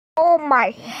Oh my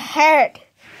head.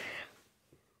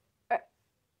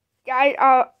 Guys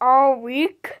are all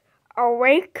awake.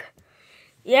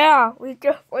 Yeah, we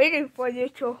just waiting for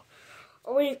this to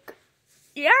awake.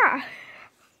 Yeah,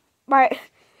 but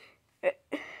is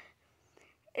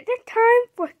it time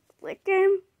for with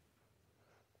them?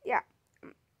 Yeah,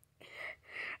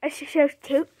 I suppose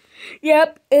too.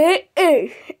 Yep, it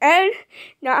is. And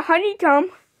not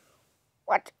honeycomb.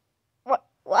 What?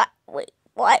 Wait,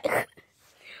 what?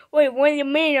 Wait, what do you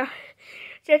mean?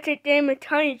 Such a name as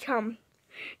honeycomb.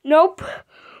 Nope.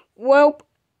 Well,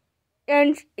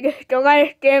 and the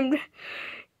last name,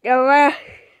 the last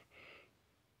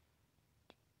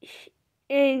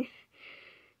in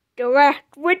the last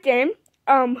with them,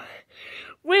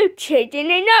 we're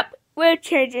changing it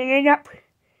up.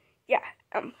 Yeah,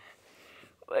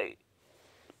 wait,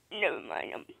 never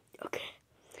mind, okay.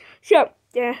 So,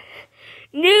 the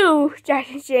new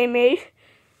Jackson game is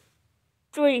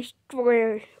 3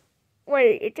 squares.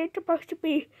 Wait, is it supposed to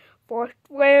be 4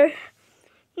 squares?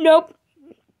 Nope.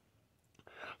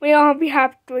 We only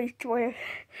have 3 squares.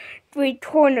 3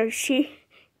 corners, see?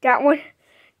 That one,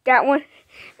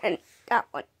 and that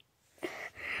one.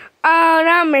 Oh,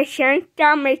 that makes sense.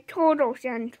 That makes total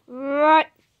sense. Right.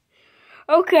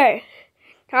 Okay.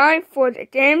 Time for the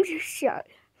game to start.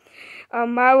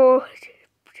 I will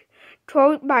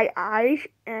close my eyes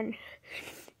and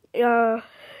if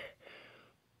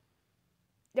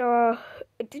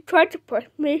you try to push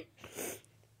me,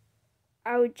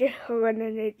 I will just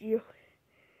eliminate you.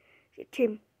 The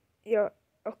team. Yeah,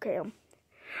 okay.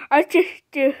 I just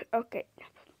do okay.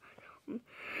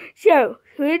 So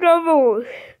here's the rules.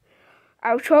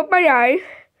 I'll close my eyes.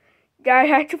 I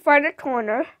have to find a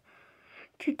corner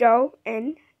to go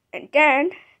in, and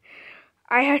then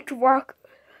I have to walk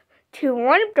to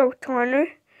one of those corners,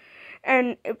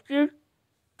 and if you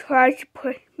try to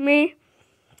push me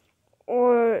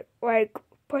or like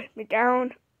push me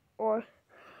down or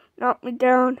knock me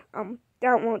down,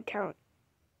 that won't count.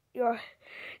 Your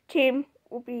team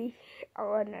will be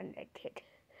eliminated.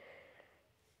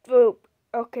 Boop.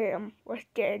 Okay, let's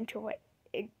get into it.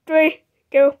 In 3,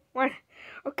 2, 1.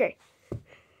 Okay.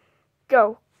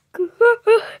 Go. I'm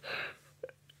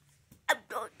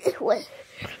going this way.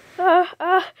 I'm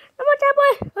on that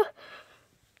way.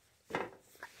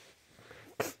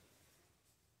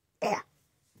 Yeah.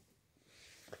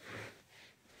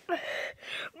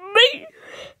 Me.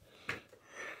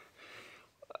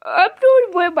 I'm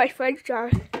doing where my friends are.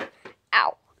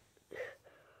 Ow.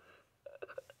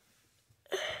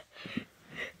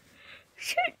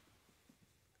 Shit.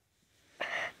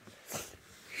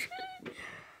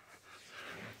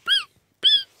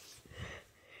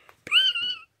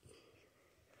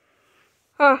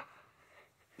 Huh.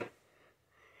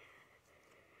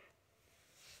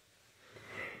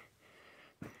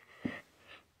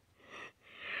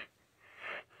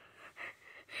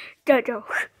 Dodo.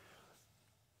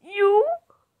 You?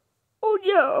 Oh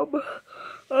yeah.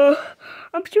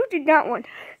 I'm shooting that one.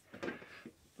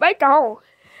 Right doll.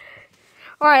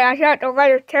 Alright, I got the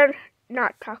letter 10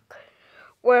 not talk.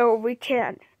 Well, we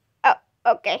can. Oh,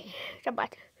 okay.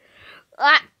 Somebody.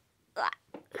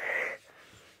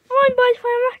 Come on, boys,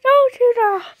 let's go to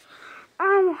the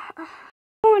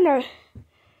corner.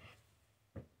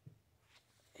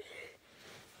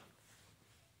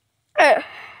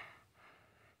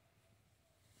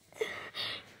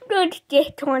 Go to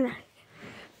this corner.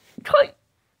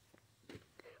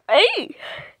 Hey,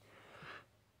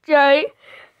 J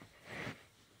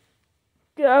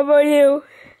W.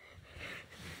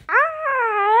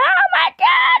 Oh my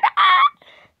God!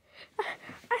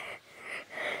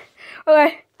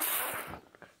 Okay.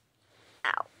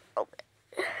 Ow. Okay.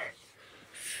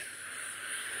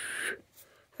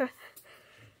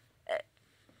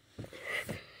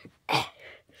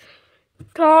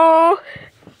 Tall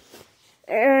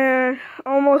and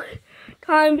almost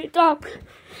time to stop.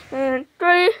 And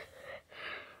 3,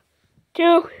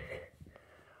 2,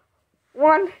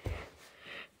 1.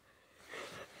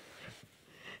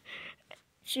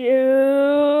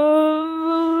 Zero.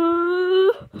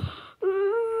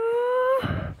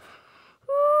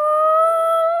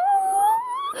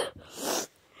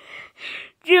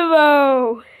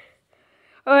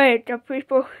 Alright, the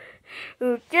people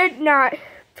who did not,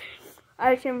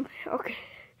 I can, okay,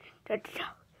 that's it.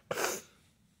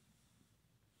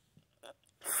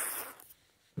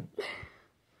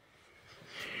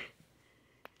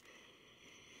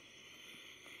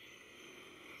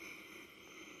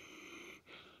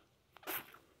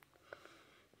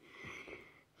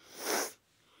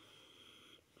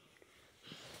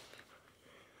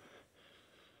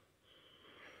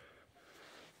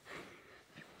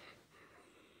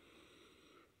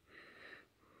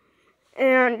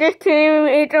 And this team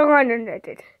is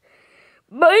eliminated.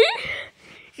 But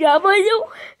W,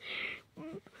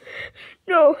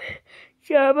 no,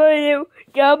 W,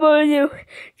 W, W,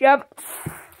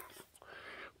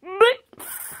 but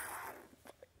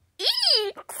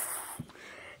E,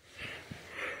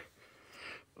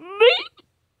 B.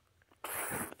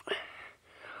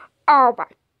 Oh my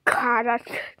God, I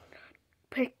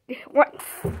picked this one.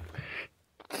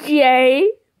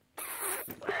 J,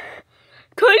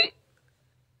 K.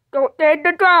 Don't let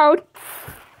the ground.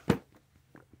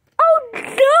 Oh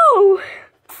no!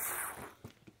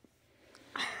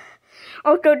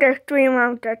 Also, there's 3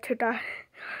 rounds to the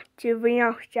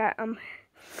video that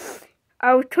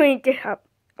I'll clean this up.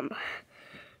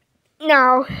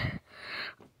 Now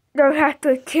there has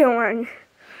to be 2 rounds.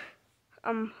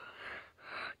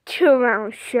 2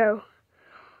 rounds, so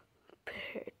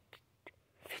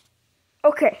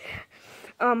okay.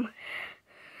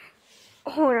 Hold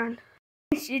on.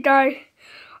 Should I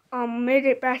made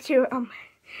it back to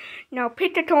now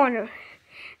pick the corner.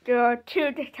 There are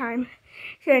 2 this time.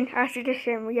 Then after this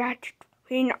one we have to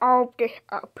clean all this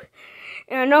up.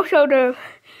 And also the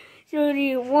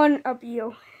one of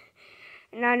you.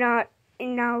 And I know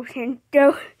now can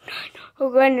do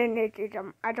eliminated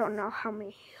I don't know how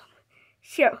many.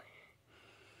 So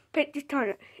pick the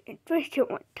corner and 3, 2,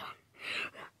 1 done.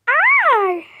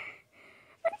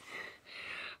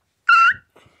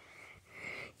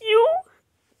 You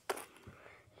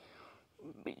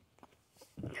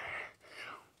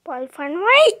boyfriend,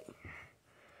 right?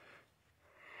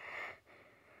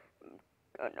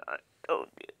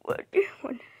 Don't do what this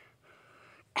one.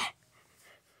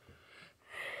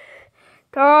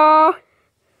 So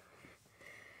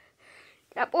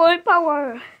that boy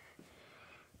power.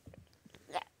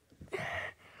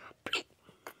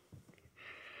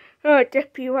 Oh,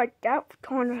 just be like that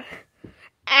corner.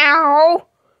 Ow.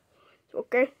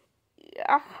 Okay.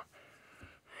 Yeah.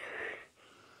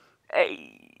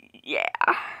 Yeah.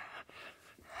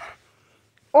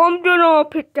 I'm gonna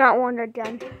pick that one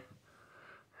again.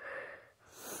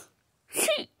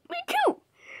 See, me too.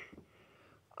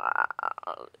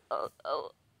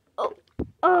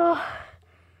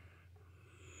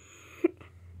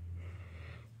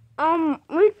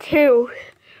 Me too.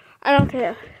 I don't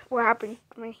care what happened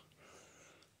to me.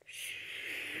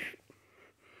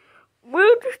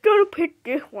 We're just gonna pick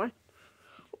this one.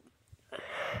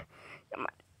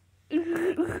 I'm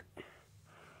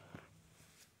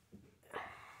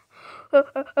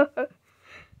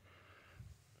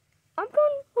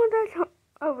going to that.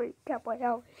 Oh wait, that way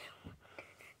out.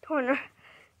 Corner.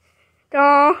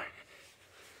 Don't.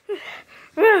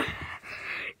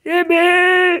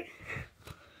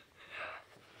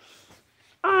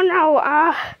 Oh no,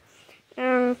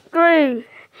 3.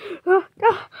 I'm not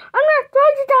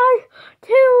going to die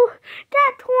to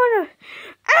that corner.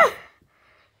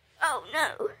 Oh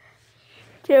no.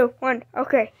 2, 1,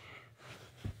 okay.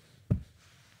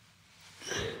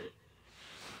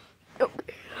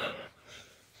 Okay.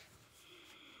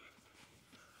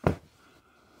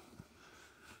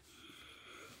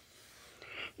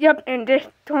 Yep, and this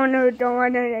corner is the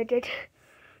one that I did.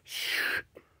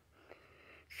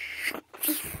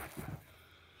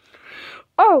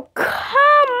 Oh, come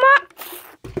on!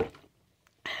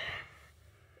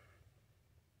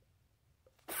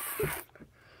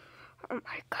 Oh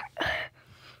my God.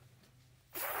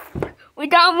 We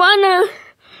don't wanna.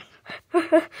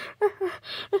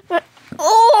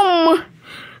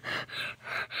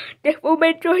 This will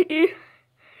be tricky.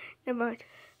 Never mind.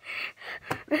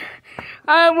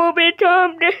 I will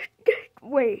become this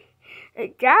way.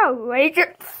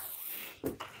 Laser.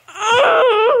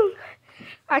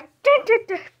 I think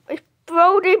it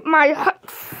exploded my heart.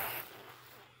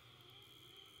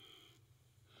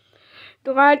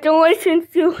 Congratulations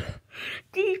to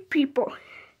these people.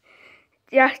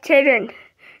 Just kidding.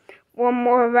 One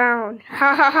more round.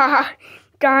 Ha ha ha ha.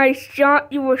 Guys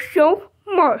thought you were so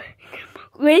smart.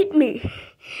 Leave me.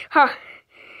 Ha.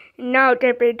 Now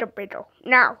the biddle.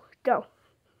 Now, go.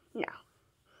 Now.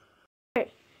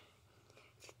 Okay.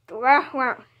 The last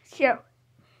round. So,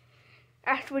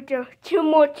 after the 2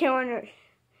 more corners,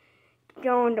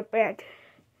 go on the bed.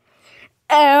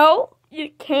 L,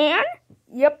 you can?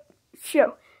 Yep.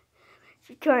 So,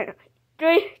 corner.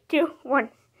 3, 2, 1,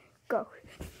 go.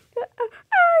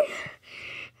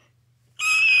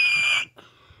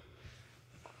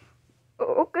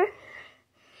 Okay.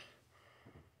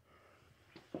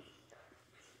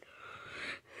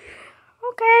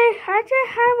 Okay, I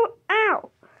just have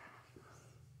out.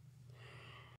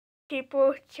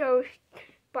 People chose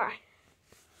bye.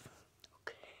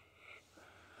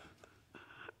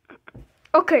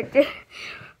 Okay,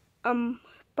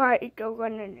 But it's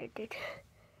eliminated.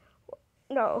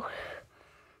 No.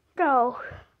 No.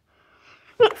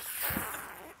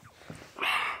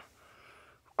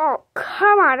 Oh,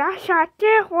 come on, I shot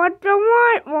this was the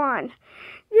white one.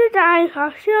 You guys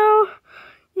are so,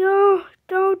 you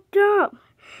don't jump.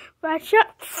 But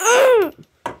shut,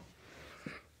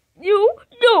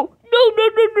 no,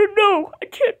 I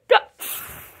can't stop.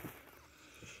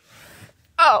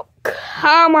 Oh,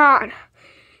 come on.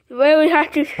 You really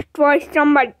have to destroy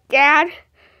somebody's dad?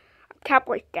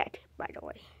 Cowboy's dead, by the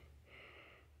way.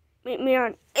 Meet me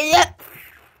on,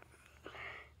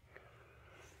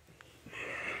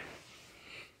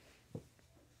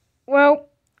 well,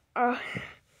 uh-oh.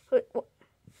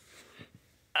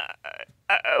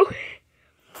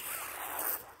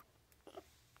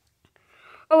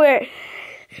 Okay,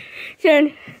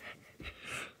 then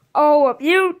all of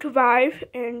you survive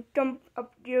and some of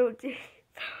you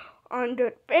on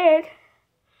the bed.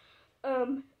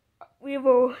 We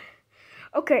will.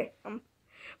 Okay.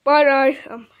 But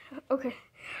okay.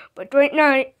 But right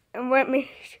now, and let me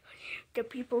show you the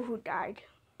people who died.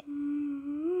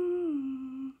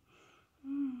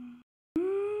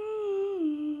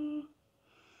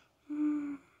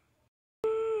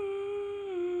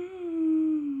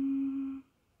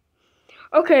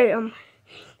 Okay,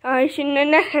 I should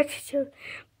not have to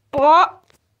block